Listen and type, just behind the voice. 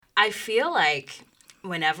I feel like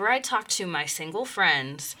whenever I talk to my single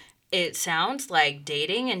friends, it sounds like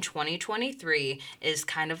dating in 2023 is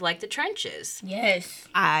kind of like the trenches. Yes.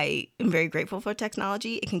 I am very grateful for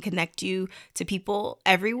technology. It can connect you to people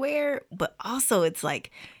everywhere, but also it's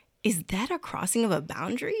like, is that a crossing of a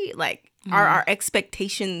boundary? Like, are our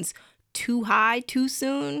expectations too high too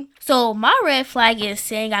soon? So my red flag is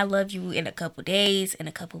saying I love you in a couple days, in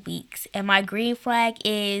a couple weeks. And my green flag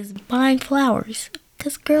is buying flowers.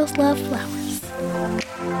 Because girls love flowers.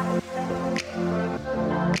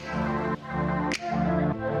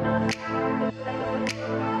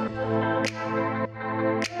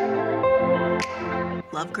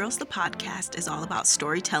 Love Girls, the podcast, is all about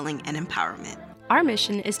storytelling and empowerment. Our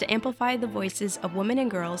mission is to amplify the voices of women and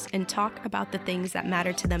girls and talk about the things that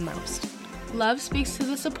matter to them most. Love speaks to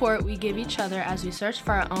the support we give each other as we search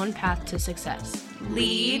for our own path to success.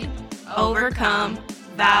 Lead, overcome,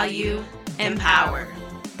 value, empower.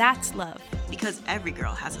 That's love. Because every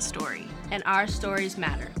girl has a story. And our stories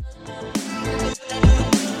matter.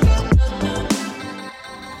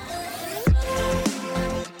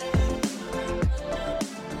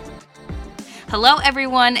 Hello,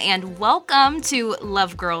 everyone, and welcome to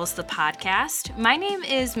Love Girls, the podcast. My name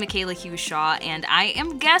is Mikhayla Hughes-Shaw, and I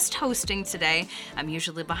am guest hosting today. I'm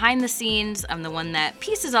usually behind the scenes. I'm the one that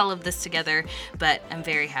pieces all of this together, but I'm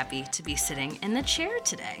very happy to be sitting in the chair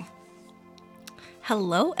today.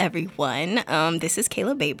 Hello, everyone. This is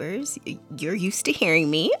Kayla Babers. You're used to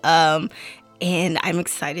hearing me. And I'm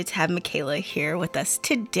excited to have Mikhayla here with us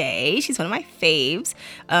today. She's one of my faves.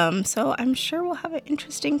 So I'm sure we'll have an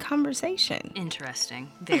interesting conversation.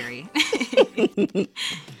 Interesting. Very.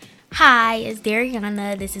 Hi, it's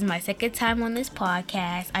Darrionna. This is my second time on this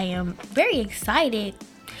podcast. I am very excited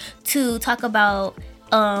to talk about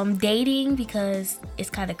dating because it's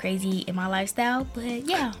kind of crazy in my lifestyle. But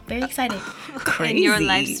yeah, very excited. Crazy. In your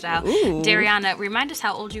lifestyle. Ooh. Darrionna, remind us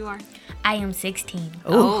how old you are. I am 16.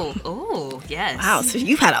 Oh, yes. Wow, so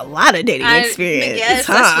you've had a lot of dating experience. Yes,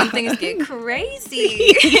 huh? that's when things get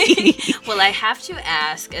crazy. Well, I have to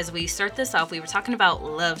ask, as we start this off, we were talking about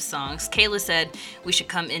love songs. Kayla said we should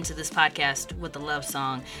come into this podcast with a love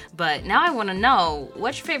song. But now I want to know,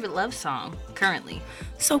 what's your favorite love song currently?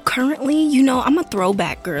 So currently, I'm a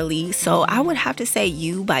throwback girly. So I would have to say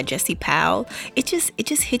You by Jesse Powell. It just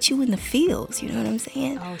hits you in the feels. You know what I'm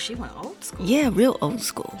saying? Oh, she went old school. Yeah, real old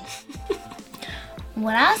school.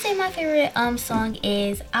 What I'll say my favorite song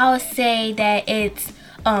is, I would say that it's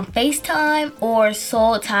FaceTime or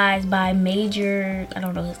Soul Ties by Major. I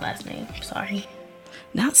don't know his last name. Sorry.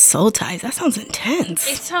 Not Soul Ties. That sounds intense.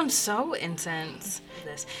 It sounds so intense.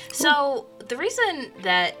 So the reason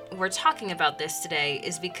that we're talking about this today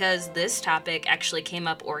is because this topic actually came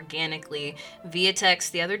up organically via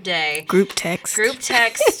text the other day. Group text.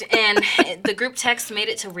 And the group text made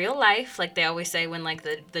it to real life, like they always say when like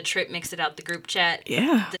the trip makes it out the group chat.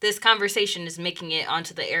 Yeah. This conversation is making it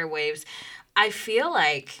onto the airwaves. I feel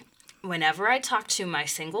like whenever I talk to my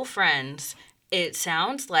single friends, it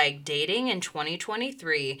sounds like dating in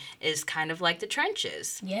 2023 is kind of like the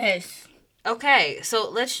trenches. Yes. Okay, so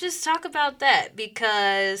let's just talk about that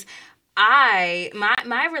because my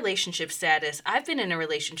relationship status, I've been in a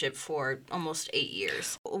relationship for almost 8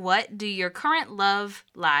 years. What do your current love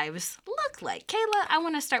lives look like? Kayla, I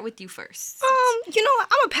want to start with you first. I'm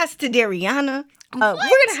gonna pass it to Darrionna. We're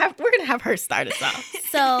gonna have her start us off.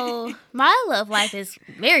 So my love life is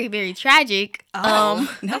very, very tragic. Not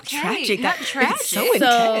okay, tragic. not tragic. It's so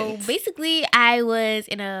So intense. basically, I was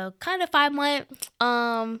in a kind of 5-month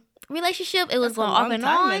relationship. It was That's a off long and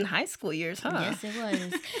time on. in high school years, huh? Yes, it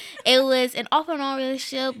was. It was an off and on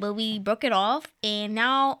relationship, but we broke it off. And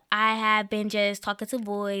now I have been just talking to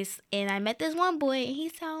boys. And I met this one boy, and he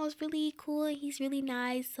sounds really cool. And he's really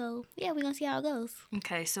nice. So, yeah, we're going to see how it goes.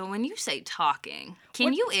 Okay, so when you say talking,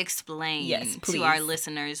 can you explain Yes, to please. our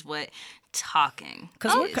listeners what talking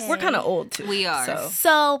Because Okay. we're kind of old, too. We are.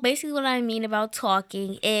 So, basically what I mean about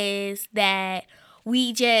talking is that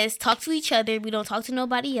we just talk to each other. We don't talk to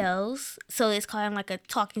nobody else. So it's kind of like a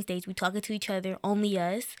talking stage. We talking to each other, only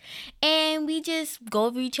us. And we just go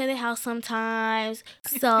over each other's house sometimes.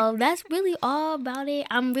 So that's really all about it.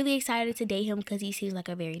 I'm really excited to date him because he seems like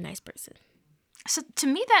a very nice person. So to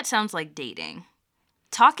me, that sounds like dating.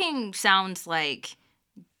 Talking sounds like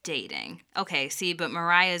dating. Okay, see, but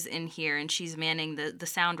Mariah's in here and she's manning the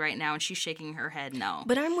sound right now and she's shaking her head no.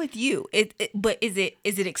 But I'm with you. But is it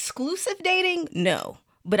exclusive dating? No.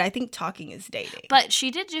 But I think talking is dating. But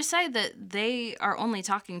she did just say that they are only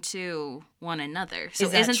talking to one another. So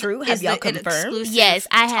is that true? Have y'all confirmed? Yes,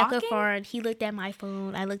 I have talking? confirmed. He looked at my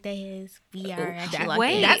phone. I looked at his. We are actually locked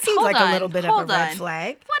Wait, in. That seems hold like a on, little bit of a red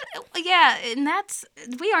flag. What? Yeah, and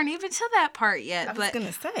we aren't even to that part yet. I was going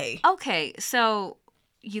to say. Okay, so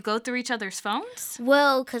you go through each other's phones?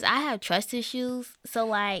 Well, because I have trust issues. So,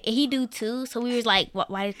 like, and he do too. So we was like,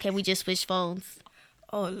 why can't we just switch phones?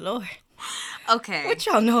 Oh, Lord. Okay. What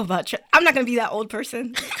y'all know about trust? I'm not going to be that old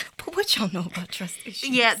person. But what y'all know about trust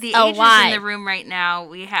issues? Yeah, the ages in the room right now,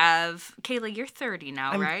 we have... Kayla, you're 30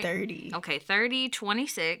 now, I'm right? 30. Okay, 30,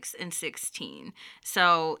 26, and 16.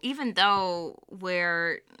 So even though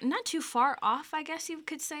we're not too far off, I guess you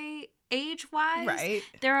could say, age-wise, right,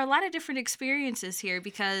 there are a lot of different experiences here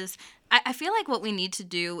because I feel like what we need to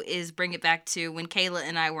do is bring it back to when Kayla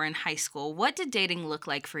and I were in high school. What did dating look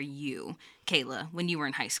like for you, Kayla, when you were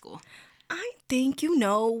in high school? I think,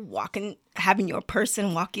 having your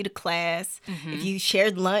person walk you to class. Mm-hmm. If you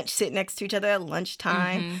shared lunch, sit next to each other at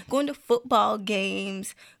lunchtime, going to football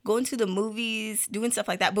games, going to the movies, doing stuff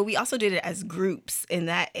like that. But we also did it as groups in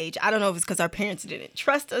that age. I don't know if it's because our parents didn't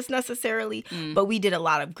trust us necessarily, but we did a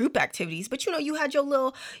lot of group activities. But, you had your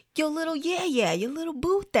little your little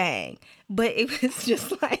boo thing. But it was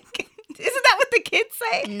just like... Isn't that what the kids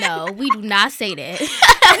say? No, we do not say that.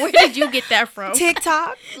 Where did you get that from?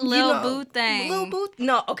 TikTok. Little boo thing. Little boo.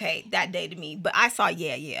 No, okay, that day to me. But I saw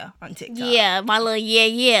yeah on TikTok. Yeah, my little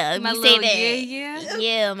yeah. My we little say that. yeah.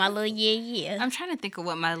 Yeah, my little yeah. I'm trying to think of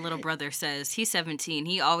what my little brother says. He's 17.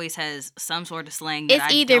 He always has some sort of slang that It's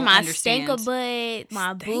I either don't my understand. stanka butt,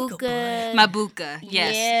 my buka. My buka.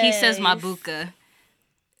 Yes. He says my buka.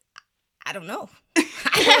 I don't know.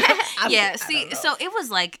 Yeah, see, so it was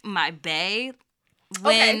like my bae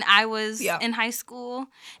when I was in high school.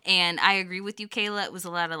 And I agree with you, Kayla. It was a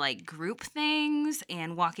lot of like group things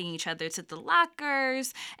and walking each other to the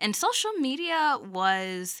lockers. And social media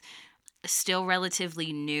was still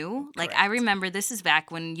relatively new. Like, I remember this is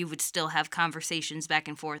back when you would still have conversations back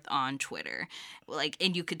and forth on Twitter. Like,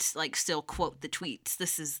 and you could like still quote the tweets.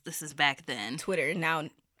 This is back then. Twitter, now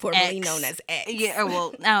formerly known as X. Yeah,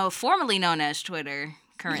 well, now formerly known as Twitter,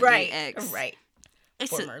 currently X. Right.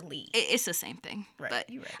 Formerly. It's the same thing. Right. But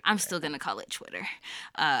You're right. I'm still going to call it Twitter.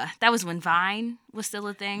 That was when Vine was still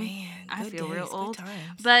a thing. Man, I feel days, real old.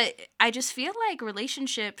 times. But I just feel like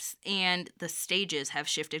relationships and the stages have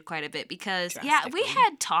shifted quite a bit because, we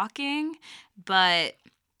had talking, but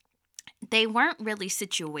they weren't really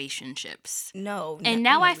situationships. No. And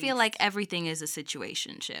now I feel like everything is a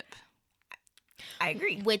situationship. I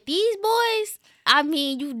agree. With these boys, I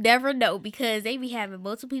mean, you never know because they be having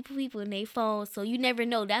multiple people in their phone, so you never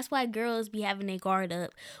know. That's why girls be having their guard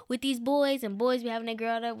up with these boys, and boys be having their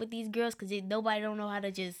guard up with these girls because nobody don't know how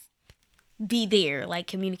to just be there, like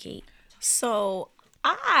communicate. So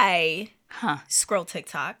I scroll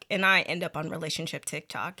TikTok, and I end up on relationship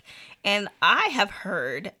TikTok, and I have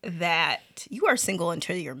heard that you are single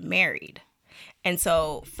until you're married. And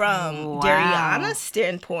so from Darrionna's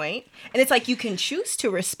standpoint, and it's like you can choose to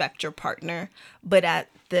respect your partner, but at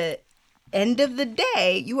the end of the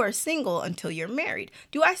day, you are single until you're married.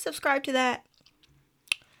 Do I subscribe to that?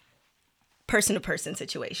 Person-to-person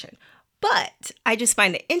situation. But I just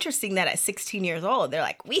find it interesting that at 16 years old, they're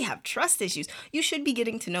like, we have trust issues. You should be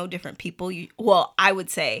getting to know different people. I would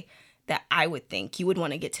say that I would think you would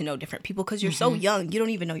want to get to know different people because you're so young. You don't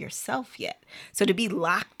even know yourself yet. So to be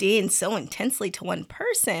locked in so intensely to one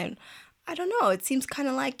person, I don't know. It seems kind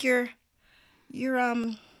of like you're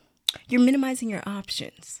minimizing your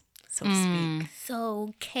options, so to speak.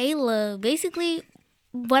 So, Kayla, basically,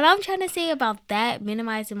 what I'm trying to say about that,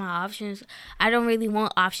 minimizing my options, I don't really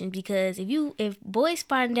want options because if boys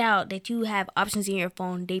find out that you have options in your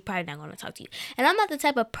phone, they probably not going to talk to you. And I'm not the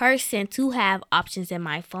type of person to have options in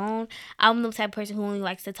my phone. I'm the type of person who only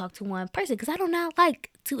likes to talk to one person because I do not like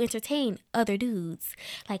to entertain other dudes.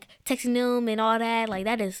 Like, texting them and all that, like,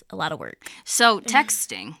 that is a lot of work. So,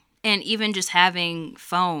 texting. And even just having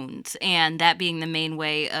phones and that being the main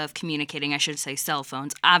way of communicating, I should say cell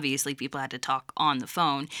phones. Obviously, people had to talk on the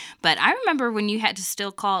phone. But I remember when you had to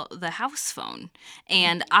still call the house phone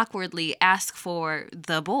and awkwardly ask for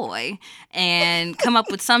the boy and come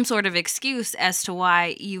up with some sort of excuse as to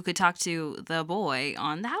why you could talk to the boy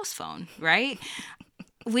on the house phone, right?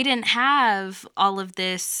 We didn't have all of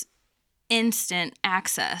this instant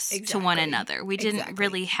access to one another. We didn't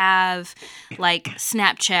really have like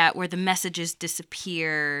Snapchat where the messages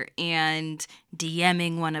disappear and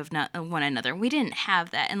DMing one another. We didn't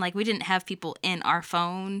have that. And like we didn't have people in our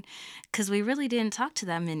phone because we really didn't talk to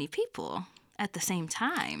that many people at the same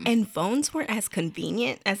time. And phones weren't as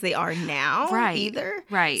convenient as they are now either.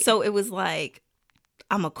 Right. So it was like,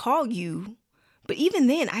 I'm going to call you. But even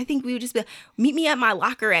then, I think we would just be, meet me at my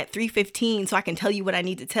locker at 3:15 so I can tell you what I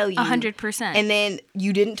need to tell you. 100%. And then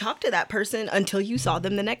you didn't talk to that person until you saw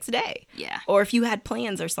them the next day. Yeah. Or if you had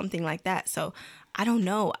plans or something like that. So I don't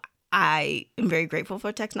know. I am very grateful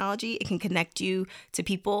for technology. It can connect you to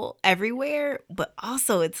people everywhere. But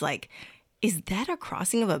also it's like, is that a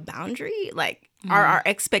crossing of a boundary? Like, are our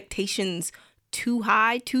expectations too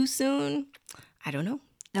high too soon? I don't know.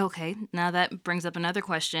 Okay, now that brings up another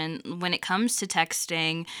question. When it comes to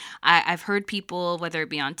texting, I've heard people, whether it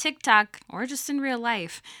be on TikTok or just in real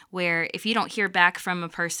life, where if you don't hear back from a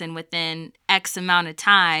person within X amount of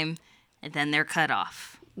time, then they're cut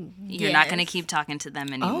off. You're not going to keep talking to them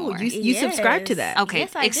anymore. Oh, you subscribe to that. Okay,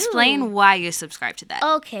 Yes, I explain do. why you subscribe to that.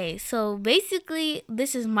 Okay, so basically,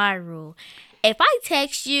 this is my rule. If I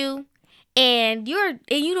text you and you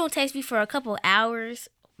don't text me for a couple hours,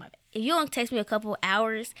 if you don't text me a couple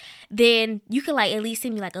hours, then you can like at least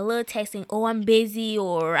send me like a little text saying, oh, I'm busy,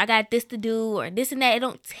 or I got this to do, or this and that. It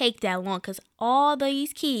don't take that long because all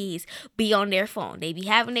these kids be on their phone. They be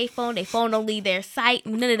having their phone don't leave their sight,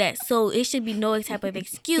 none of that. So it should be no type of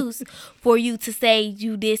excuse for you to say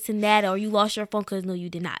you this and that, or you lost your phone because no, you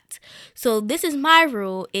did not. So this is my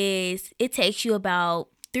rule, is it takes you about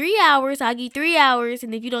 3 hours. I'll give you 3 hours,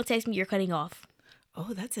 and if you don't text me, you're cutting off.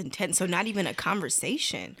 Oh, that's intense. So not even a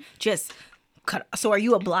conversation. Just cut. So are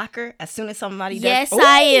you a blocker as soon as somebody does? Yes, Ooh,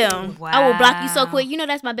 I am. Wow. I will block you so quick. You know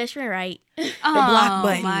that's my best friend, right? The The block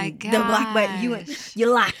button. my God. The block button.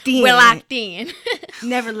 You're locked in. We're locked in.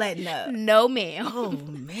 Never letting up. No, ma'am. Oh,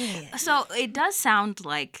 man. So it does sound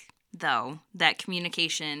like, though, that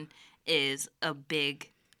communication is a big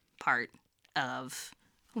part of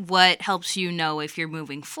what helps you know if you're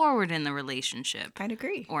moving forward in the relationship I'd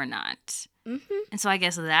agree. or not. Mm-hmm. And so I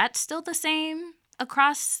guess that's still the same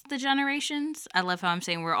across the generations. I love how I'm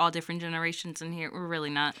saying we're all different generations in here. We're really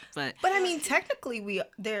not, but But I mean, technically,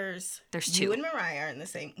 there's two. You and Mariah are in the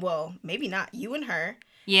same. Well, maybe not. You and her.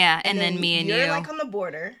 yeah, and then me and you're you. like on the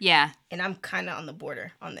border. Yeah. And I'm kind of on the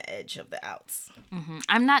border, on the edge of the outs.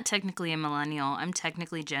 I'm not technically a millennial. I'm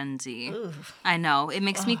technically Gen Z. Ooh. I know. It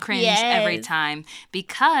makes me cringe Yes. every time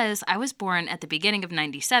because I was born at the beginning of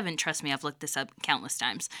 97. Trust me, I've looked this up countless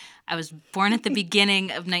times. I was born at the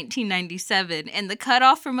beginning of 1997, and the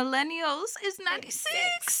cutoff for millennials is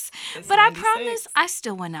 96. It's But I 96. promise I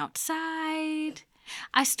still went outside.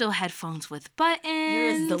 I still had phones with buttons.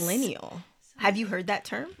 You're a zillennial. Have you heard that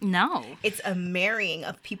term? No. It's a marrying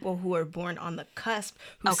of people who are born on the cusp,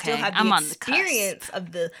 who still Okay, have the I'm on the cusp. experience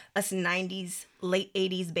of the us 90s, late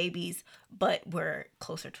 80s babies, but we're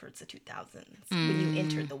closer towards the 2000s when you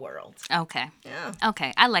entered the world. Okay. Yeah.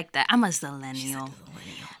 Okay. I like that. I'm a zillennial.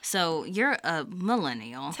 So you're a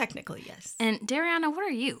millennial. Technically, yes. And Darrionna, what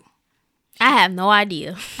are you? I have no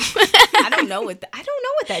idea. I don't know what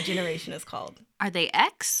that generation is called. Are they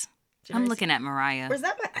X? I'm Generation- looking at Mariah. Or is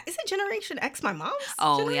it Generation X, my mom's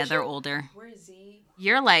Oh, generation? yeah, they're older. We're Z.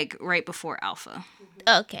 You're like right before Alpha.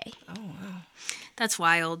 Okay. Oh, wow. That's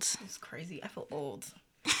wild. It's crazy. I feel old.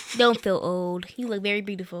 Don't feel old. You look very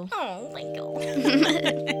beautiful. Oh, Thank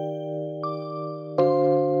you.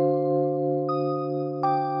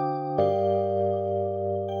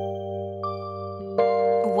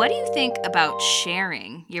 What do you think about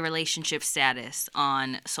sharing your relationship status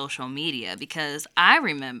on social media? Because I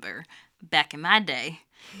remember back in my day,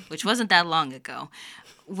 which wasn't that long ago,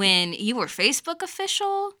 when you were Facebook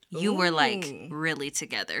official, you were like really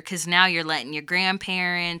together. Because now you're letting your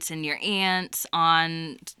grandparents and your aunts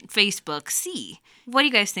on Facebook see. What do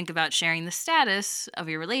you guys think about sharing the status of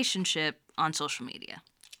your relationship on social media?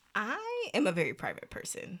 I am a very private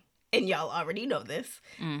person, and y'all already know this.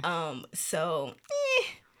 So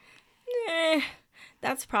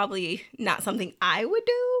that's probably not something I would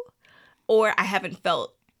do, or I haven't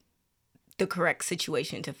felt the correct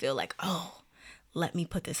situation to feel like, oh, let me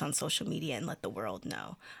put this on social media and let the world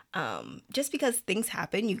know. Just because things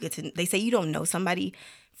happen, they say you don't know somebody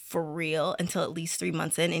for real until at least 3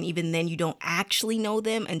 months in, and even then you don't actually know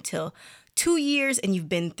them until 2 years, and you've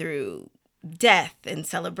been through death and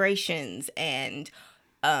celebrations and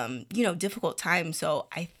difficult times. So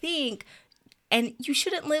I think, and you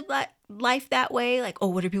shouldn't live life that way, like, oh,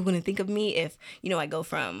 what are people going to think of me if I go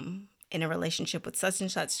from in a relationship with such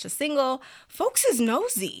and such to single? Folks is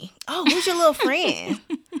nosy. Oh, who's your little friend?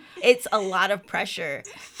 It's a lot of pressure.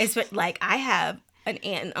 It's like, I have an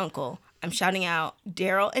aunt and uncle. I'm shouting out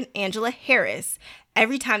Daryl and Angela Harris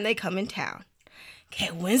every time they come in town. Okay,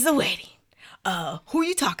 when's the wedding? who are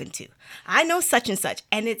you talking to? I know such and such.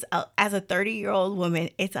 And as a 30-year-old woman,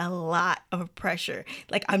 it's a lot of pressure.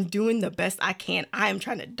 Like, I'm doing the best I can. I am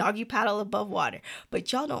trying to doggy paddle above water.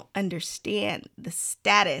 But y'all don't understand the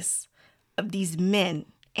status of these men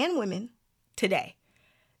and women today.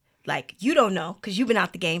 Like, you don't know because you've been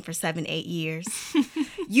out the game for 7-8 years.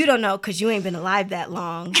 You don't know because you ain't been alive that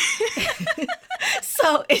long.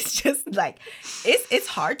 So it's just like, it's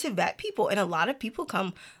hard to vet people. And a lot of people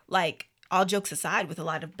come, like, all jokes aside, with a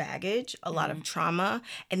lot of baggage, a lot of trauma.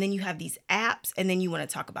 And then you have these apps, and then you want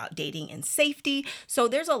to talk about dating and safety. So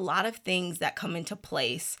there's a lot of things that come into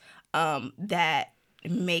place that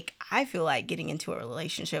make, I feel like, getting into a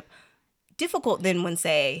relationship difficult than when,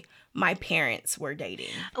 say, my parents were dating.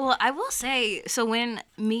 Well, I will say, so when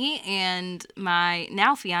me and my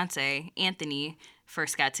now fiance, Anthony,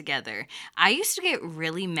 first got together, I used to get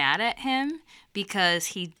really mad at him because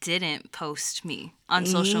he didn't post me on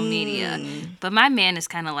social media. But my man is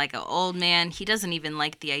kind of like an old man. He doesn't even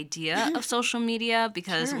like the idea of social media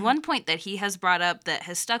because one point that he has brought up that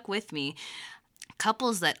has stuck with me,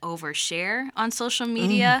 couples that overshare on social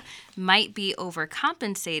media might be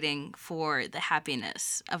overcompensating for the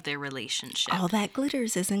happiness of their relationship. All that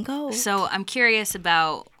glitters isn't gold. So I'm curious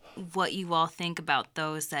about what you all think about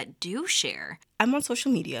those that do share. I'm on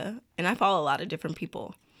social media and I follow a lot of different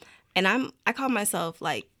people. And I call myself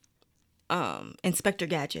like Inspector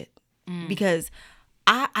Gadget because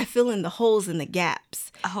I fill in the holes and the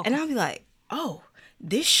gaps. Oh. And I'll be like, oh,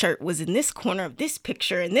 this shirt was in this corner of this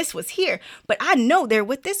picture and this was here, but I know they're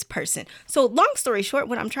with this person. So long story short,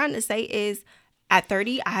 what I'm trying to say is at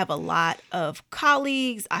 30, I have a lot of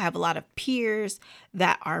colleagues. I have a lot of peers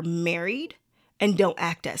that are married and don't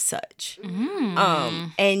act as such.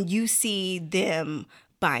 And you see them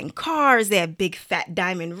buying cars. They have big fat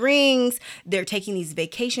diamond rings. They're taking these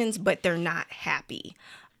vacations, but they're not happy.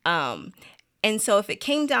 And so if it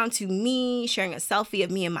came down to me sharing a selfie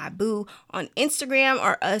of me and my boo on Instagram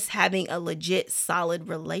or us having a legit solid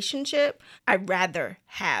relationship, I'd rather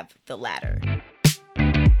have the latter.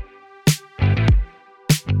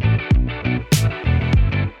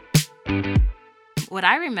 What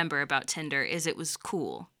I remember about Tinder is it was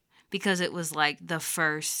cool because it was like the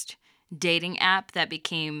first dating app that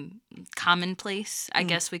became commonplace, I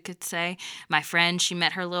guess we could say. My friend, she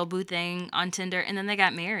met her little boo thing on Tinder and then they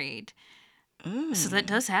got married. So that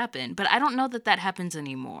does happen. But I don't know that happens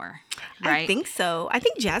anymore, right? I think so. I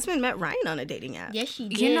think Jasmine met Ryan on a dating app. Yes, she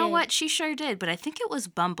did. You know what? She sure did, but I think it was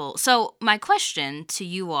Bumble. So my question to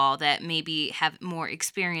you all that maybe have more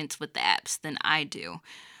experience with the apps than I do,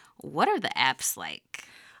 what are the apps like?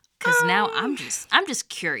 Because now I'm just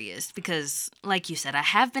curious because, like you said, I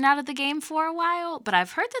have been out of the game for a while, but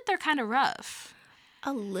I've heard that they're kind of rough.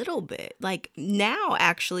 A little bit. Like now,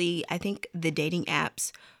 actually, I think the dating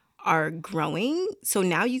apps are growing. So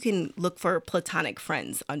now you can look for platonic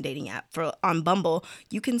friends on dating app. On Bumble,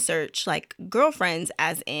 you can search like girlfriends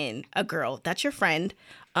as in a girl. That's your friend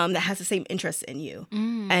that has the same interests in you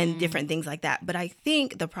and different things like that. But I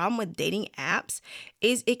think the problem with dating apps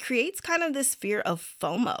is it creates kind of this fear of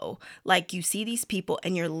FOMO. Like you see these people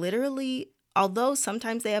and you're literally, although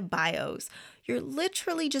sometimes they have bios, you're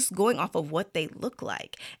literally just going off of what they look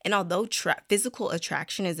like. And although physical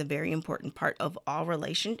attraction is a very important part of all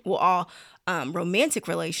romantic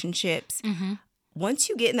relationships, once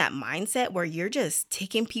you get in that mindset where you're just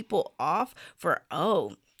ticking people off for,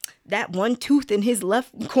 oh, that one tooth in his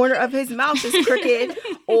left corner of his mouth is crooked,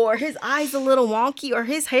 or his eye's a little wonky, or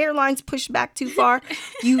his hairline's pushed back too far,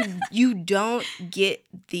 you don't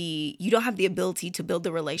have the ability to build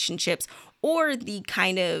the relationships or the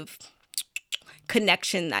kind of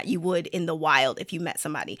connection that you would in the wild if you met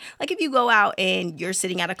somebody. Like if you go out and you're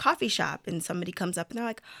sitting at a coffee shop and somebody comes up and they're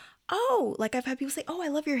like, oh, like I've had people say, oh, I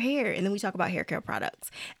love your hair. And then we talk about hair care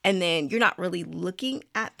products. And then you're not really looking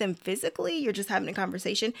at them physically. You're just having a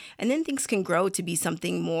conversation. And then things can grow to be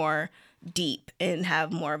something more deep and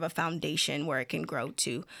have more of a foundation where it can grow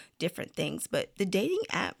to different things. But the dating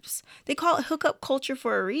apps, they call it hookup culture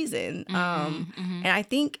for a reason. And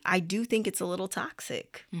I do think it's a little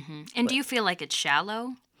toxic. And do you feel like it's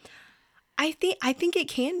shallow? I think it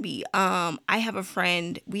can be. I have a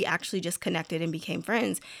friend, we actually just connected and became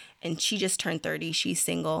friends, and she just turned 30. She's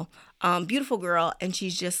single, beautiful girl. And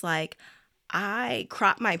she's just like, I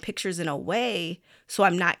crop my pictures in a way so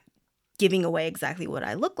I'm not giving away exactly what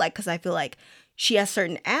I look like, because I feel like she has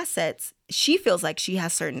certain assets. She feels like she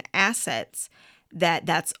has certain assets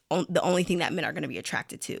that's the only thing that men are going to be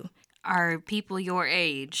attracted to. Are people your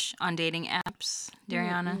age on dating apps apps,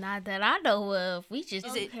 Darrionna? Not that I know of. We just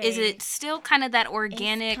Is it still kind of that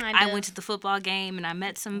organic? kind I of- went to the football game and I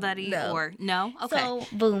met somebody, No. or no? Okay. So,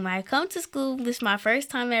 boom, I come to school. This is my first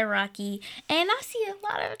time at Rocky, and I see a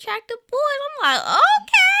lot of attractive boys. I'm like,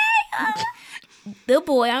 okay. The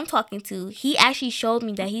boy I'm talking to, he actually showed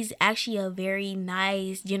me that he's actually a very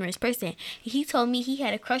nice, generous person. He told me he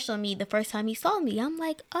had a crush on me the first time he saw me. I'm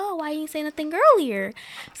like, oh, why didn't you say nothing earlier?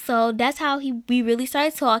 So that's how we really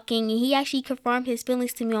started talking, and he actually confirmed his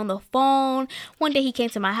feelings to me on the phone. One day he came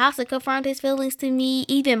to my house and confirmed his feelings to me.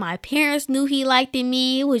 Even my parents knew he liked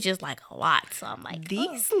me. It was just like a lot. So I'm like,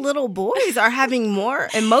 These little boys are having more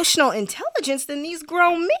emotional intelligence than these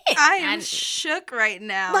grown men. I am shook right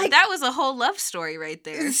now. Like- That was a whole love story right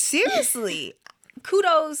there. Seriously.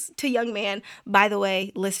 Kudos to young man. By the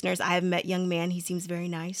way, listeners, I have met young man. He seems very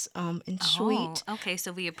nice and sweet. Oh, okay,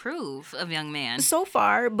 so we approve of young man. So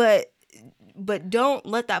far, but don't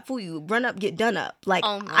let that fool you. Run up, get done up. Like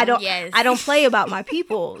I don't play about my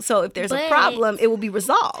people. So if there's a But- problem, it will be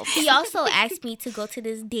resolved. he also asked me to go to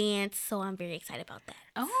this dance, so I'm very excited about that.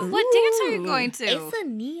 Oh, what dance are you going to? It's a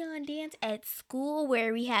neon dance at school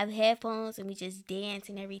where we have headphones and we just dance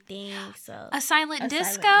and everything. So A silent disco?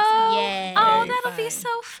 disco. Yeah. Oh, Very that'll be fun.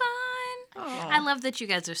 so fun. Aw. I love that you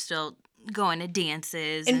guys are still going to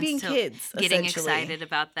dances And being still kids, getting essentially. excited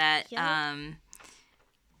about that. Yep.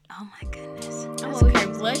 Oh my goodness. I'm over here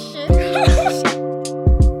blushing.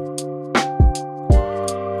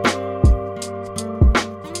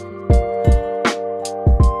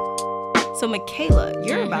 So Mikhayla,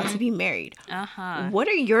 you're about to be married. Uh-huh. What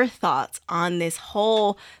are your thoughts on this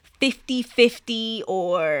whole 50-50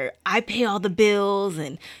 or I pay all the bills,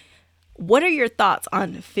 and what are your thoughts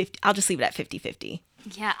on 50? I'll just leave it at 50-50.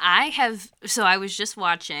 Yeah, I was just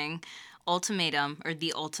watching Ultimatum on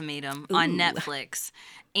Netflix,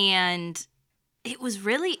 and it was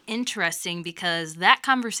really interesting because that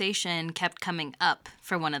conversation kept coming up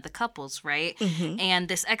for one of the couples, right? Mm-hmm. And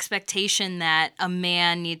this expectation that a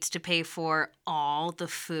man needs to pay for all the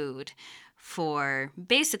food for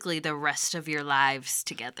basically the rest of your lives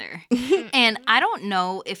together. And I don't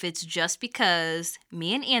know if it's just because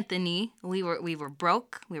me and Anthony, we were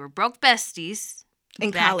broke besties. In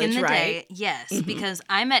Back college, in the right? day, yes, because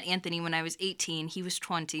I met Anthony when I was 18. He was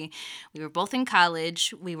 20. We were both in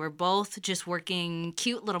college. We were both just working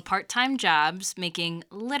cute little part-time jobs, making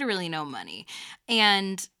literally no money.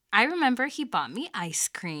 And I remember he bought me ice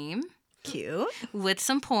cream Cute. with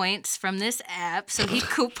some points from this app. So he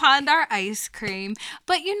couponed our ice cream.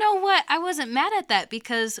 But you know what? I wasn't mad at that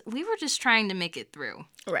because we were just trying to make it through.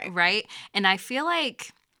 Right. Right? And I feel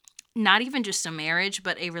like not even just a marriage,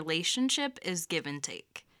 but a relationship is give and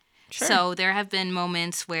take. Sure. So there have been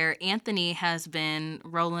moments where Anthony has been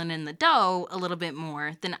rolling in the dough a little bit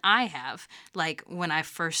more than I have. Like when I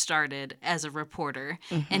first started as a reporter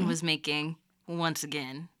and was making, once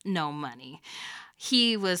again, no money.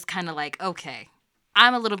 He was kind of like, okay,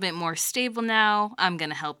 I'm a little bit more stable now. I'm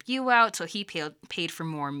going to help you out. So he paid for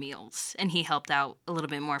more meals and he helped out a little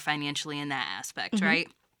bit more financially in that aspect, right?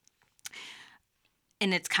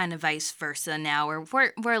 And it's kind of vice versa now, or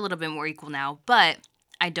we're a little bit more equal now, but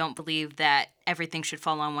I don't believe that everything should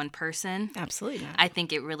fall on one person. Absolutely not. I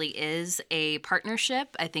think it really is a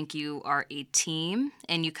partnership. I think you are a team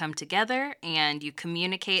and you come together and you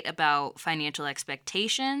communicate about financial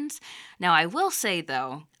expectations. Now, I will say,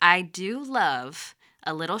 though, I do love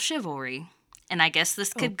a little chivalry. And I guess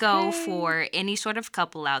this could go for any sort of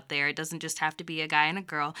couple out there. It doesn't just have to be a guy and a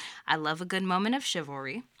girl. I love a good moment of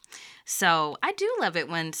chivalry. So I do love it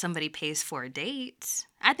when somebody pays for a date.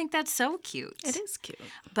 I think that's so cute. It is cute.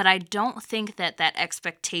 But I don't think that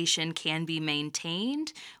expectation can be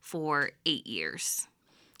maintained for 8 years.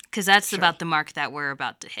 Because that's about the mark that we're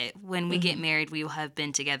about to hit. When we get married, we will have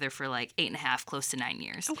been together for like 8.5, close to 9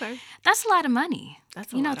 years. Okay. That's a lot of money.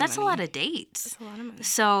 That's a lot of that's money. a lot of dates. That's a lot of money.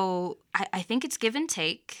 So I think it's give and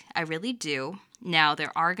take. I really do. Now,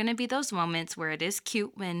 there are going to be those moments where it is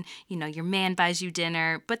cute when, your man buys you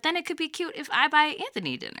dinner. But then it could be cute if I buy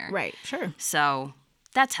Anthony dinner. Right. Sure. So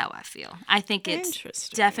that's how I feel. I think it's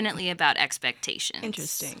Interesting. definitely about expectations.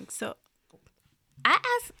 Interesting. So I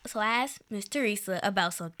asked Miss Teresa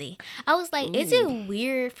about something. I was like, is it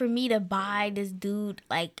weird for me to buy this dude,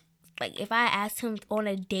 like if I ask him on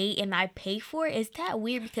a date and I pay for it? Is that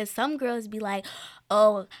weird? Because some girls be like,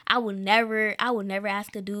 oh, I would never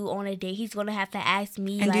ask a dude on a date. He's gonna have to ask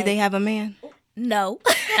me. and do they have a man? No.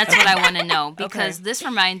 That's what I want to know, because this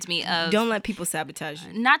reminds me of... Don't let people sabotage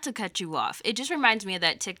you. Not to cut you off. It just reminds me of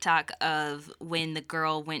that TikTok of when the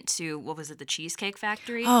girl went to, what was it, the Cheesecake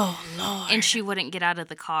Factory? Oh, Lord. And she wouldn't get out of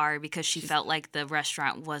the car because she felt like the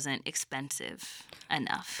restaurant wasn't expensive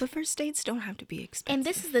enough. But first dates don't have to be expensive. And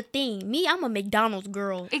this is the thing. Me, I'm a McDonald's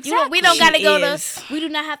girl. Exactly. We don't got to go is. to... We do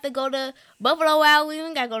not have to go to Buffalo Wild Wings. We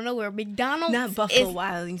don't got to go nowhere. McDonald's Not Buffalo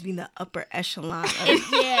Wild Wings being the upper echelon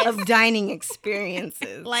of dining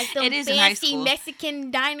experiences. Like the It is in high fancy school.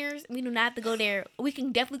 Mexican diners. We do not have to go there. We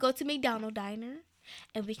can definitely go to McDonald's diner.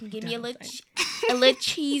 And we can give me a little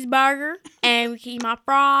cheeseburger. And we can eat my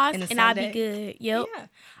fries. And a And I'll be sundae. good. Yep. Yeah.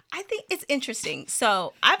 I think it's interesting.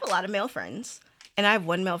 So I have a lot of male friends. And I have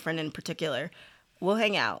one male friend in particular. We'll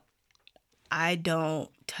hang out. I don't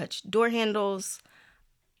touch door handles.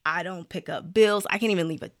 I don't pick up bills. I can't even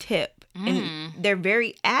leave a tip. And they're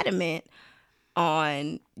very adamant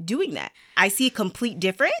on doing that. I see a complete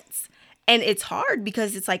difference. And it's hard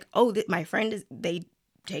because it's like, oh, my friend, they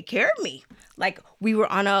take care of me. Like, we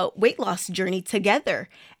were on a weight loss journey together.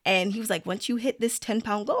 And he was like, once you hit this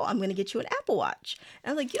 10-pound goal, I'm going to get you an Apple Watch.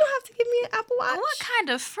 And I was like, you don't have to give me an Apple Watch. What kind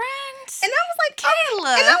of friends? And I was like,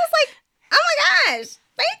 Kayla. And I was like, oh my gosh,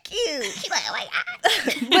 thank you. She's like, oh my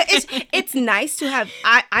God. But it's nice to have,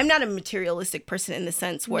 I'm not a materialistic person in the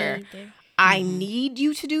sense where Neither. I need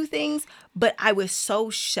you to do things, but I was so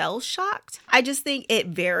shell-shocked. I just think it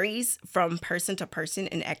varies from person to person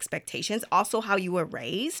in expectations. Also, how you were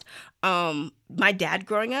raised. My dad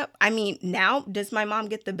growing up, I mean, now, does my mom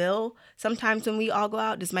get the bill sometimes when we all go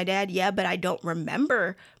out? Does my dad? Yeah, but I don't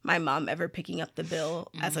remember my mom ever picking up the bill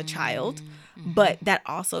as a child. But that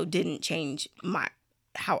also didn't change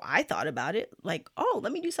how I thought about it. Like, oh,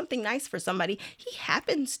 let me do something nice for somebody. He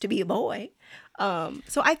happens to be a boy.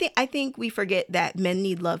 So I think we forget that men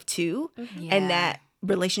need love too, and that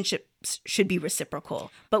relationships should be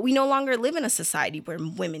reciprocal. But we no longer live in a society where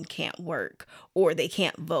women can't work or they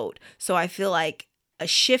can't vote. So I feel like a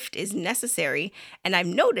shift is necessary. And I've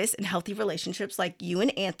noticed in healthy relationships like you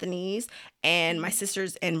and Anthony's and my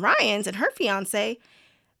sister's and Ryan's and her fiance,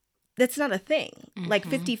 that's not a thing. Like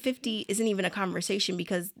 50-50 isn't even a conversation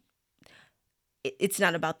because it's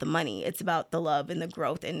not about the money. It's about the love and the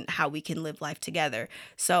growth and how we can live life together.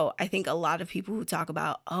 So I think a lot of people who talk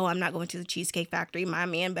about, oh, I'm not going to the Cheesecake Factory. My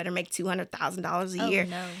man better make $200,000 a year.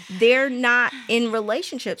 No. They're not in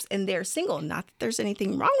relationships and they're single. Not that there's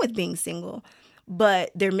anything wrong with being single, but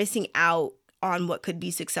they're missing out on what could be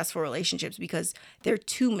successful relationships because they're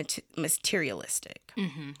too materialistic.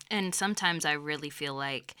 And sometimes I really feel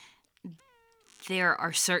like there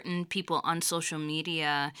are certain people on social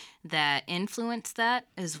media that influence that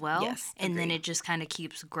as well. Yes, and then agreed. it just kind of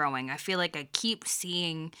keeps growing. I feel like I keep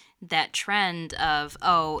seeing that trend of,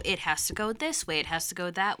 oh, it has to go this way, it has to go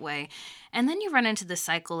that way. And then you run into the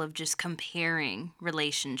cycle of just comparing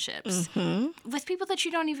relationships with people that you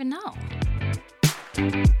don't even know.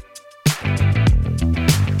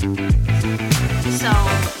 So,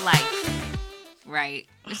 life, right?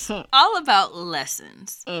 It's all about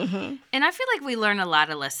lessons. And I feel like we learn a lot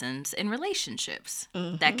of lessons in relationships.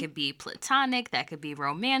 That could be platonic, that could be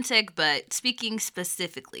romantic, but speaking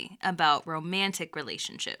specifically about romantic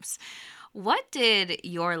relationships, what did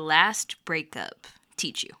your last breakup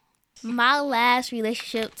teach you? My last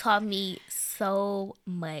relationship taught me so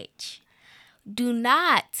much. Do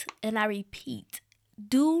not, and I repeat,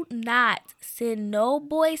 do not send no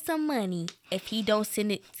boy some money if he don't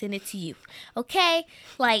send it to you. Okay?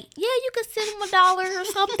 Like, yeah, you can send him $1 or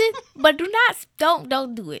something, but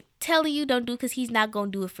don't do it. Telling you don't do it because he's not gonna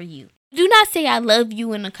do it for you. Do not say I love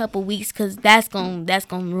you in a couple weeks because that's gonna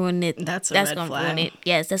ruin it. That's a red gonna flag. ruin it.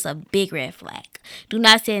 Yes, that's a big red flag. Do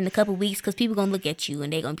not say it in a couple weeks because people gonna look at you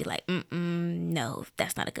and they gonna be like, no,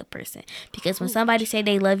 that's not a good person. Because when somebody say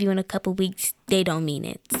they love you in a couple weeks, they don't mean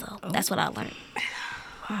it. So that's what I learned.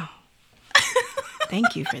 Wow.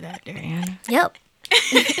 Thank you for that, Darrionna. Yep.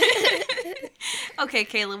 Okay,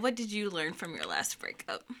 Kayla, what did you learn from your last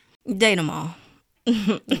breakup? Date them all.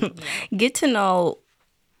 Get to know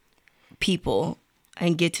people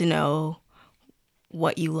and get to know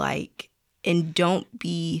what you like. And don't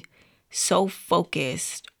be so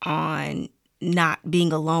focused on not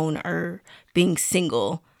being alone or being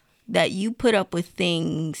single that you put up with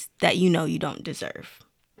things that you know you don't deserve.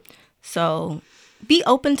 So be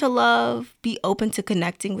open to love, be open to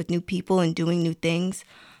connecting with new people and doing new things.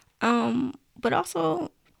 But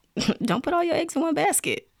also, don't put all your eggs in one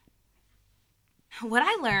basket. What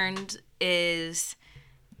I learned is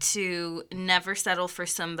to never settle for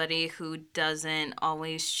somebody who doesn't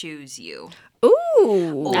always choose you. Ooh.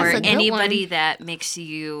 Or That's a good anybody one. that makes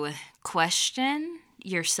you question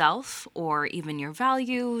yourself or even your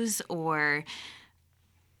values, or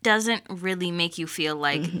doesn't really make you feel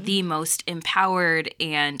like the most empowered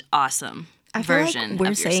and awesome I feel version like we're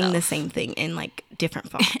of saying yourself. the same thing in like different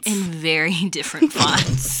fonts. In very different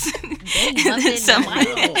fonts. Some,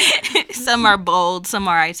 Some are bold, some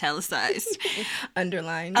are italicized.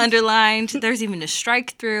 Underlined. There's even a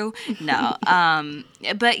strike through. No.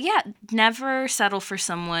 But yeah, never settle for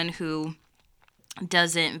someone who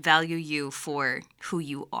doesn't value you for who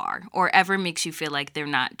you are, or ever makes you feel like they're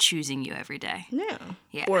not choosing you every day.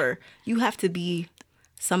 Yeah. Or you have to be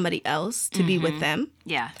somebody else to be with them.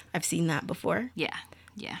 Yeah. I've seen that before. Yeah.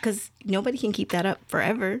 Yeah. Because nobody can keep that up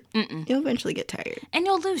forever. You'll eventually get tired. And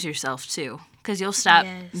you'll lose yourself too, because you'll stop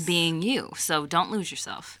Yes. being you. So don't lose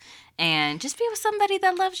yourself. And just be with somebody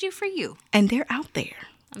that loves you for you. And they're out there.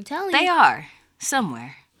 I'm telling They you. are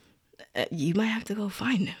somewhere. You might have to go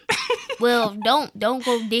find them. Well, don't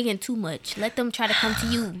go digging too much. Let them try to come to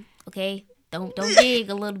you, okay? Don't dig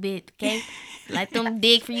a little bit, okay? Let them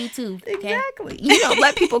dig for you too, okay? Exactly. You don't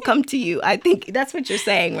let people come to you. I think that's what you're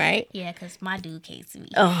saying, right? Yeah, because my dude came to me.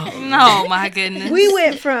 Oh, Oh my goodness. we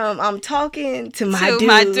went from I'm talking to my dude.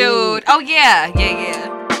 My dude. Oh yeah.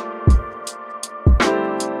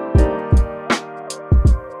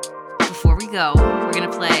 Before we go, we're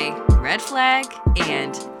gonna play red flag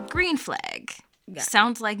and green flag.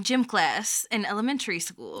 Sounds like gym class in elementary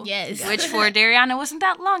school. Yes. Which for Darrionna wasn't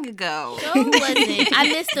that long ago. So wasn't. I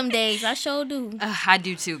miss them days. I sure do. I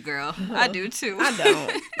do too, girl. I do too. I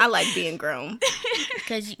don't. I like being grown.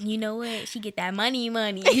 Because you know what? She get that money.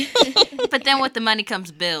 But then with the money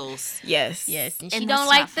comes bills. Yes. Yes, and she And don't that's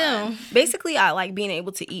like not fun. them. Basically, I like being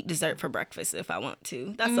able to eat dessert for breakfast if I want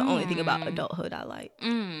to. That's the only thing about adulthood I like.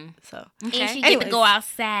 So, And she get to Anyways. go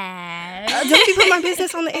outside. don't be putting my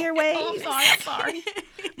business on the airwaves. I'm sorry.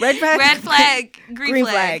 Red flag. Red flag, green Green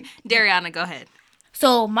flag. flag. Darrionna, go ahead.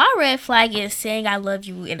 So my red flag is saying I love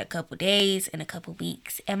you in a couple days, in a couple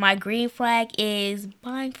weeks. And my green flag is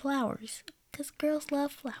buying flowers. Because girls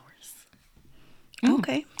love flowers.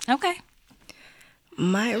 Okay. Okay.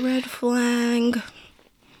 My red flag.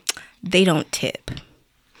 They don't tip.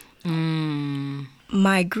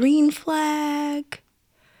 My green flag.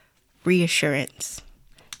 Reassurance.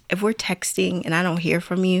 If we're texting and I don't hear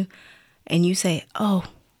from you, and you say, "Oh,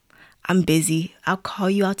 I'm busy. I'll call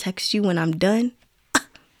you. I'll text you when I'm done."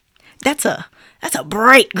 That's a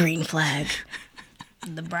bright green flag.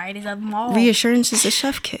 The brightest of them all. Reassurance is a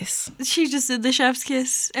chef kiss. She just did the chef's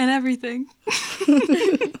kiss and everything.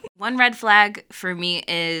 One red flag for me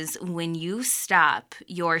is when you stop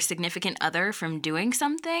your significant other from doing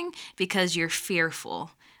something because you're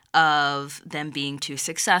fearful of them being too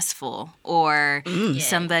successful or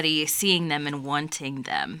somebody seeing them and wanting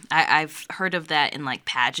them. I've heard of that in like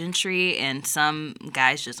pageantry, and some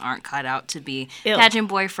guys just aren't cut out to be pageant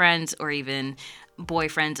boyfriends or even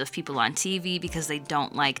boyfriends of people on TV because they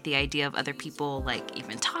don't like the idea of other people like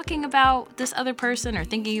even talking about this other person or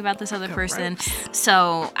thinking about this other person.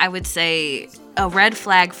 So I would say a red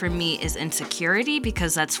flag for me is insecurity,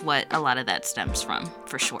 because that's what a lot of that stems from,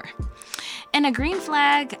 for sure. And a green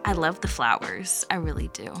flag, I love the flowers. I really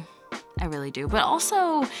do. But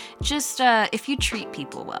also just if you treat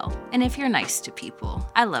people well and if you're nice to people,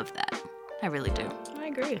 I love that. I really do. I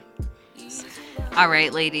agree. All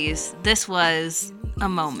right, ladies, this was a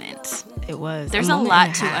moment. It was. There's a moment lot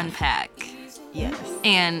and to half. unpack. Yes.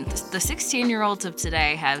 And the 16-year-olds of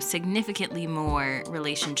today have significantly more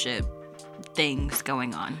relationship things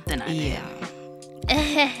going on than I do.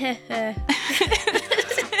 Yeah.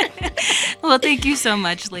 Well, thank you so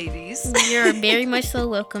much, ladies. You're very much so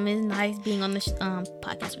welcome. It's nice being on the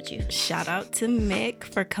podcast with you. Shout out to Mick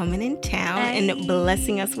for coming in town and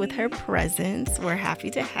blessing us with her presence. We're happy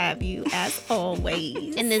to have you as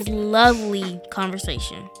always. In this lovely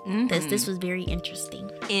conversation. This was very interesting.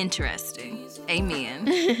 Interesting. Amen.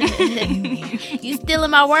 You stealing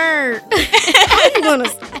my word. How you gonna